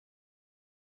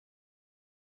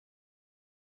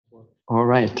All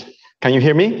right. Can you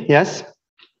hear me? Yes?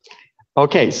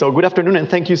 Okay, so good afternoon, and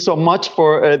thank you so much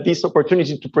for this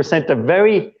opportunity to present a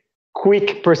very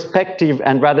quick perspective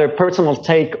and rather personal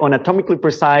take on atomically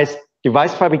precise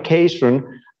device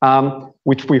fabrication,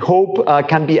 which we hope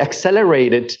can be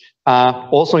accelerated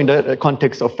also in the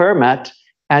context of FAIRmat.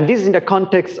 And this is in the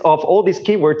context of all these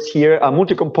keywords here,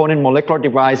 multi-component molecular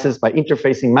devices by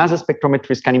interfacing mass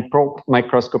spectrometry, scanning probe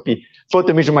microscopy,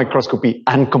 photoemission microscopy,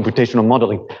 and computational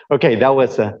modeling. Okay, that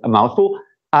was a mouthful.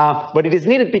 But it is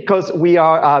needed because we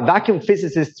are vacuum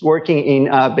physicists working in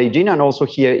Beijing and also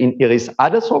here in Iris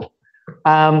Adasov.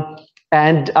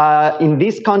 In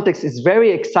this context, it's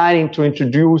very exciting to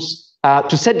introduce,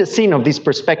 to set the scene of this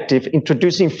perspective,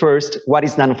 introducing first what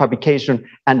is nanofabrication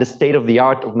and the state of the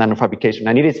art of nanofabrication.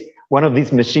 And it is one of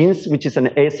these machines, which is an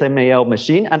SMAL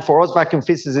machine. And for us vacuum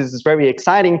physicists, it's very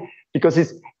exciting because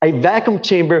it's a vacuum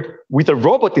chamber with a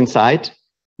robot inside,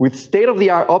 with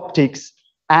state-of-the-art optics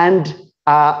and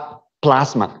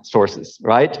plasma sources,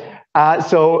 right?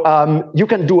 So you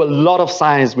can do a lot of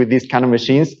science with these kind of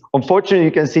machines. Unfortunately,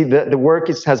 you can see the work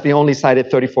has been only cited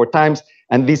 34 times,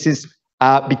 and this is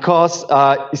because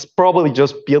it's probably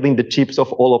just building the chips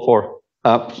of all of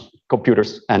our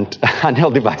computers and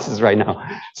handheld devices right now.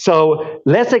 So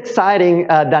less exciting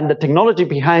than the technology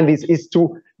behind this is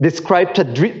to describe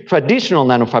traditional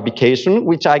nanofabrication,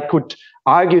 which I could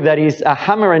argue that is a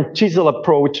hammer and chisel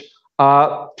approach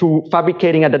to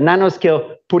fabricating at the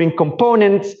nanoscale, putting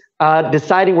components,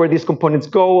 deciding where these components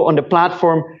go on the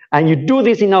platform. And you do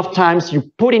this enough times, you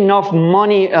put enough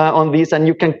money on this, and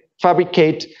you can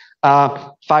fabricate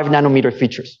 5 nanometer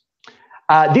features.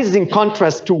 This is in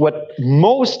contrast to what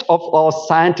most of our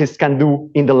scientists can do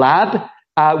in the lab.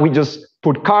 We just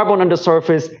put carbon on the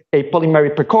surface, a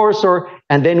polymeric precursor,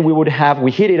 and then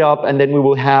we heat it up, and then we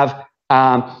will have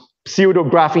pseudo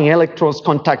graphene electrodes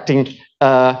contacting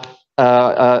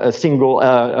a single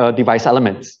device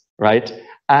elements, right?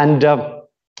 And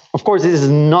of course, this is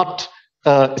not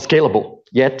scalable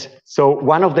yet. So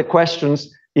one of the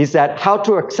questions is that how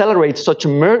to accelerate such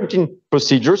emerging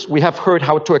procedures. We have heard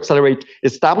how to accelerate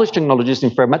established technologies in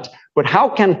FAIRmat, but how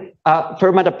can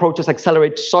FAIRmat approaches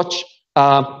accelerate such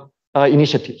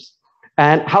initiatives?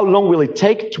 And how long will it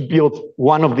take to build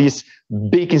one of these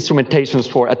big instrumentations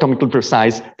for atomically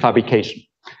precise fabrication?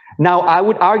 Now, I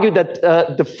would argue that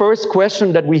the first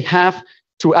question that we have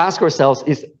to ask ourselves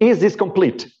is this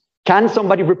complete? Can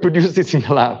somebody reproduce this in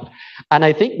the lab? And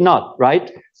I think not,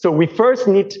 right? So we first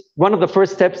need, one of the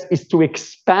first steps is to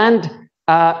expand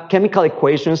chemical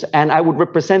equations, and I would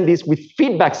represent this with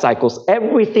feedback cycles.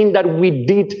 Everything that we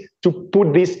did to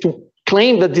put this, to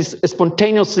claim that this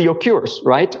spontaneously occurs,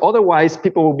 right? Otherwise,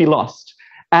 people will be lost.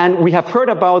 And we have heard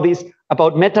about this,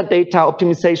 about metadata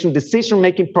optimization,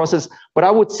 decision-making process, but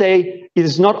I would say it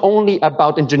is not only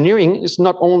about engineering, it's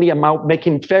not only about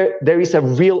making it fair, there is a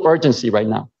real urgency right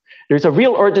now. There's a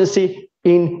real urgency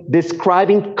in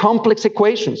describing complex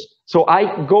equations. So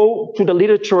I go to the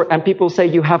literature and people say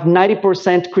you have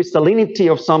 90%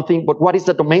 crystallinity of something, but what is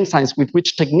the domain science with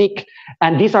which technique?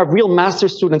 And these are real master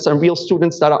students and real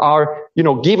students that are, you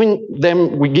know,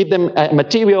 we give them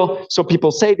material. So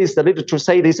people say this, the literature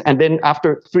say this, and then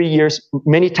after 3 years,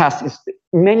 many tasks,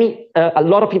 a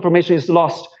lot of information is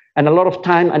lost, and a lot of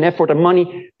time and effort and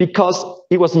money because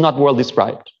it was not well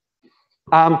described.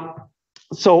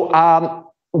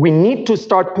 We need to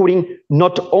start putting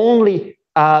not only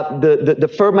the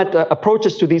FAIRmat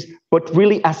approaches to this, but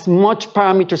really as much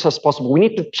parameters as possible. We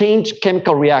need to change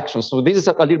chemical reactions. So this is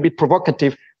a little bit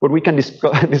provocative, but we can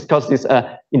discuss this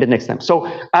in the next time. So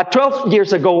 12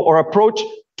 years ago, our approach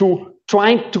to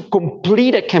trying to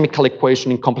complete a chemical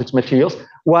equation in complex materials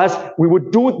was we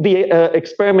would do the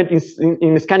experiment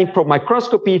in scanning probe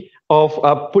microscopy of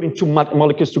putting 2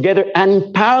 molecules together, and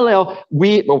in parallel,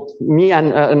 me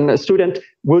and a student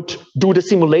would do the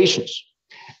simulations.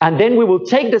 And then we will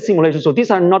take the simulations. So these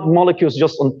are not molecules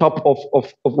just on top of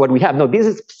what we have. No, this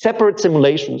is separate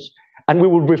simulations. And we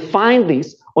will refine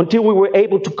these until we were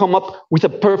able to come up with a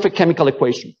perfect chemical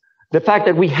equation. The fact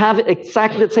that we have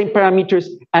exactly the same parameters,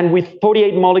 and with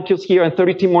 48 molecules here and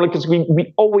 32 molecules,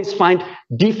 we always find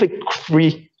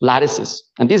defect-free lattices.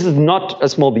 And this is not a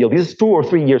small deal. This is 2 or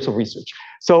 3 years of research.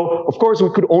 So, of course, we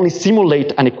could only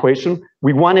simulate an equation.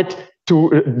 We wanted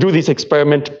to do this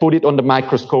experiment, put it on the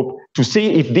microscope to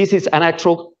see if this is an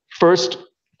actual first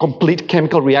complete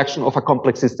chemical reaction of a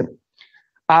complex system.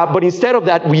 But instead of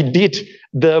that, we did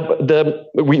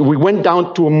we went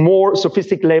down to a more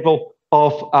sophisticated level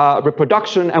of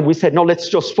reproduction, and we said, no, let's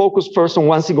just focus first on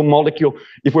one single molecule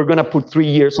if we're going to put 3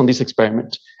 years on this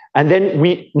experiment. And then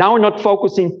we now are not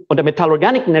focusing on the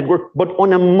metal-organic network, but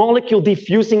on a molecule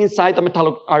diffusing inside the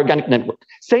metal-organic network.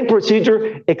 Same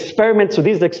procedure, experiment. So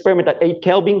this is the experiment at 8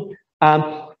 Kelvin.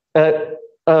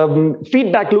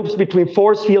 Feedback loops between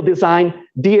force field design,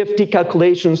 DFT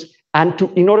calculations, and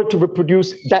in order to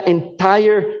reproduce the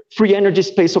entire free energy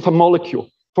space of a molecule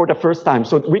for the first time.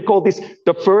 So we call this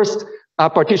the first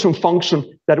partition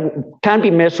function that can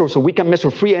be measured. So we can measure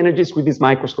free energies with these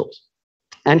microscopes.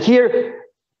 And here,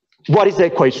 what is the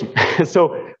equation?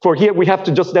 So for here, we have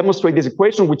to just demonstrate this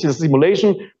equation, which is a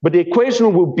simulation, but the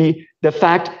equation will be the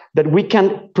fact that we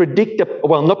can predict,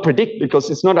 well, not predict, because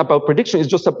it's not about prediction, it's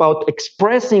just about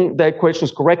expressing the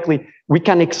equations correctly. We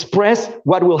can express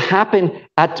what will happen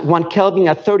at 1 Kelvin,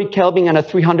 at 30 Kelvin, and at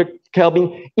 300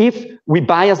 Kelvin if we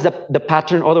bias the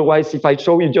pattern. Otherwise, if I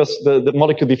show you just the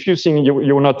molecule diffusing, you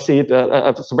will not see it.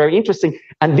 It's very interesting.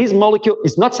 And this molecule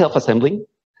is not self-assembling,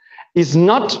 is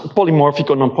not polymorphic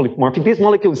or non-polymorphic. This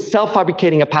molecule is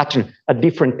self-fabricating a pattern at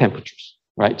different temperatures,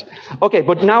 right? Okay,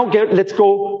 but now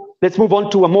let's move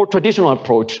on to a more traditional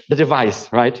approach, the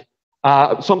device, right?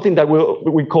 Something that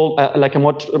we call like a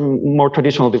more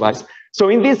traditional device. So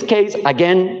in this case,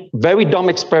 again, very dumb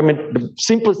experiment, the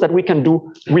simplest that we can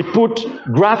do, we put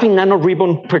graphene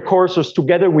nanoribbon precursors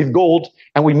together with gold,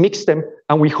 and we mix them,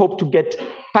 and we hope to get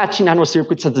patchy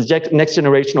nanocircuits as the next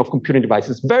generation of computing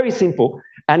devices. Very simple.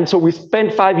 And so we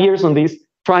spent 5 years on this,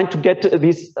 trying to get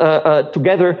this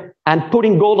together and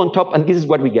putting gold on top, and this is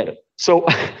what we get. So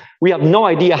we have no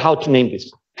idea how to name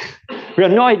this. We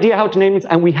have no idea how to name it,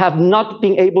 and we have not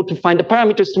been able to find the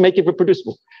parameters to make it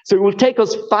reproducible. So it will take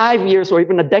us 5 years or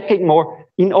even a decade more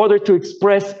in order to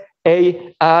express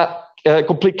a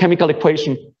complete chemical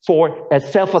equation for a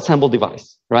self-assembled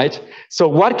device, right? So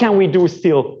what can we do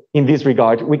still in this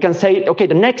regard? We can say, okay,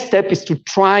 the next step is to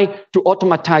try to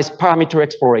automatize parameter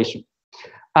exploration,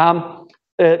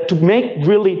 to make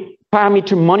really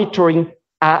parameter monitoring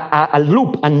a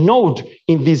loop, a node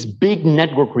in this big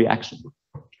network reaction.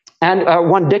 And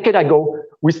 1 decade ago,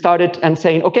 we started and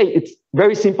saying, okay, it's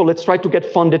very simple. Let's try to get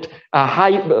funded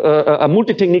a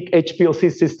multi-technique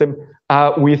HPLC system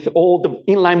with all the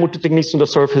inline multi-techniques on the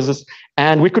surfaces.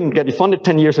 And we couldn't get it funded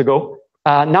 10 years ago.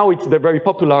 Now they're very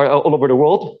popular all over the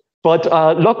world. But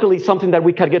luckily, something that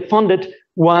we could get funded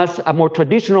was a more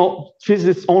traditional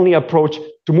physics-only approach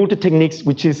to multi-techniques,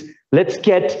 which is let's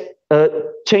get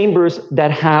chambers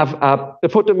that have the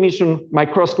photoemission,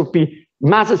 microscopy,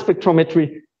 mass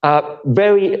spectrometry,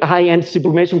 very high-end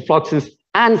sublimation fluxes,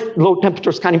 and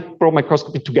low-temperature scanning probe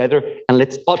microscopy together, and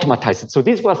let's automatize it. So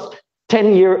this was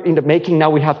 10 years in the making. Now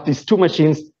we have these 2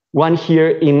 machines, one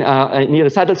here near the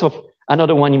saddles of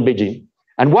another one in Beijing.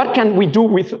 And what can we do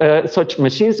with such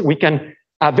machines? We can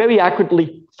very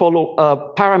accurately follow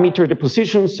parameter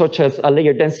depositions, such as a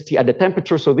layer density at the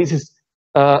temperature. So this is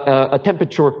a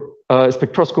temperature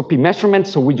spectroscopy measurement.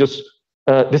 So we just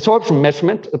desorption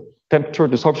measurement, temperature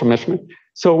desorption measurement.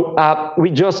 So we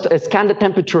just scan the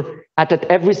temperature at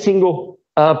every single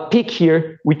peak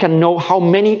here. We can know how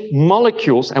many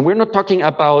molecules, and we're not talking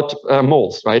about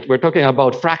moles, right? We're talking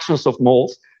about fractions of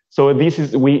moles. So this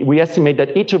is, we estimate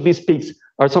that each of these peaks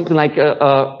are something like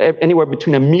anywhere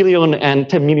between 1 million and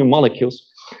 10 million molecules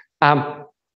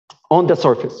on the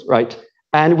surface, right?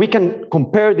 And we can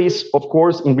compare this, of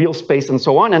course, in real space and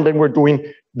so on. And then we're doing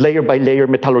layer by layer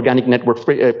metal-organic network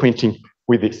printing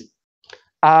with this.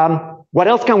 What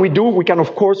else can we do? We can,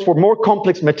 of course, for more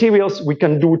complex materials, we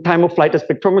can do time-of-flight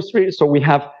spectrometry. So we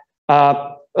have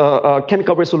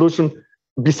chemical resolution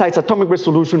besides atomic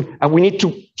resolution, and we need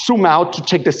to zoom out to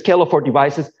check the scale of our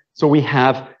devices. So we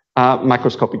have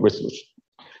microscopic resolution.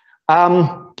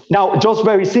 Now, just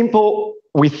very simple,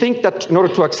 we think that in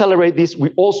order to accelerate this, we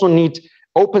also need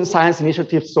open science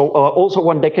initiatives. So also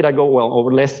 1 decade ago, well,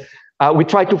 or less, we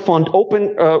try to fund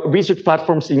open research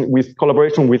platforms with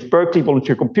collaboration with Berkeley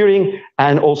Volunteer Computing,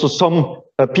 and also some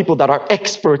people that are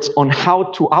experts on how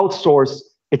to outsource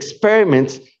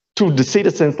experiments to the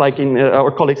citizens, like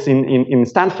our colleagues in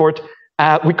Stanford.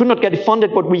 We could not get it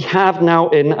funded, but we have now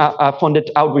a funded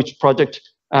outreach project,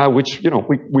 which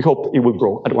we hope it will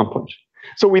grow at one point.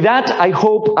 So with that, I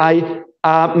hope I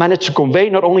managed to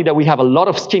convey not only that we have a lot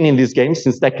of skin in this game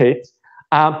since decades,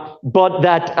 but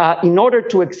that in order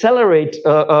to accelerate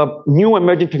new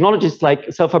emerging technologies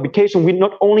like self-fabrication, we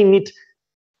not only need,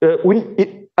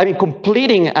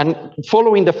 completing and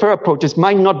following the FAIR approaches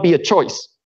might not be a choice,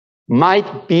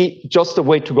 might be just the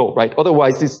way to go, right?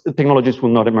 Otherwise, these technologies will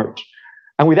not emerge.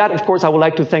 And with that, of course, I would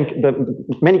like to thank the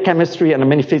many chemistry and the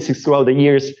many physics throughout the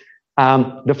years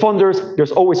The funders,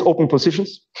 there's always open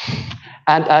positions,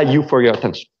 and you for your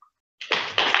attention.